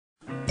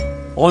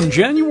On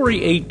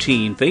January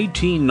 18,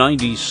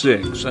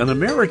 1896, an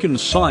American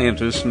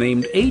scientist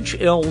named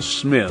H.L.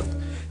 Smith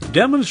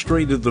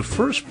demonstrated the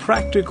first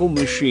practical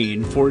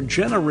machine for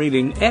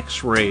generating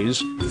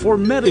X-rays for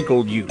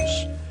medical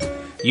use.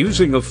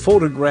 Using a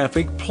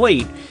photographic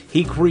plate,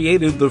 he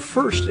created the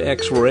first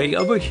X-ray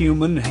of a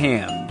human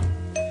hand.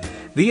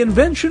 The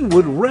invention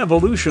would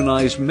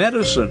revolutionize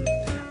medicine,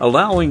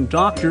 allowing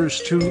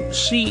doctors to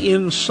see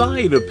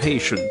inside a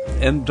patient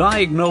and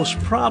diagnose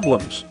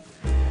problems.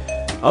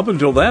 Up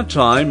until that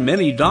time,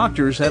 many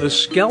doctors had a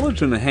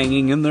skeleton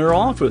hanging in their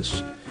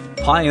office.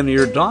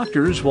 Pioneer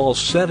doctors, while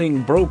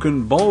setting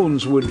broken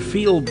bones, would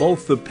feel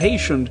both the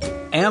patient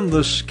and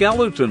the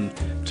skeleton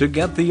to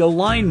get the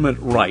alignment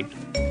right.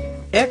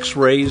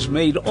 X-rays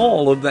made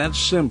all of that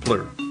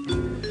simpler.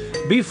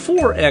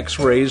 Before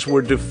X-rays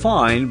were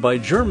defined by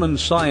German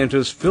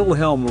scientist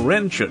Wilhelm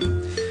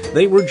Röntgen,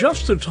 they were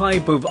just a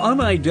type of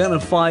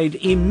unidentified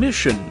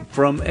emission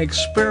from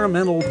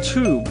experimental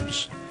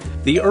tubes.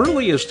 The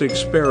earliest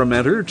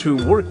experimenter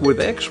to work with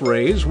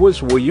X-rays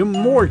was William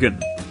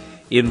Morgan.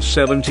 In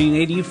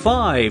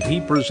 1785,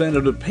 he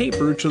presented a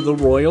paper to the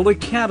Royal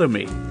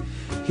Academy.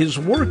 His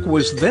work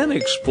was then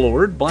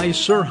explored by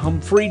Sir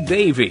Humphrey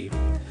Davy.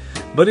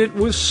 But it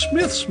was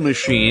Smith's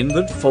machine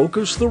that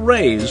focused the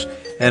rays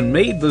and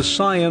made the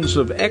science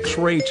of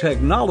X-ray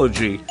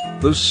technology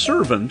the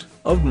servant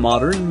of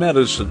modern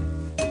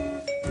medicine.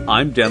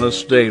 I'm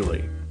Dennis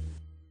Daly.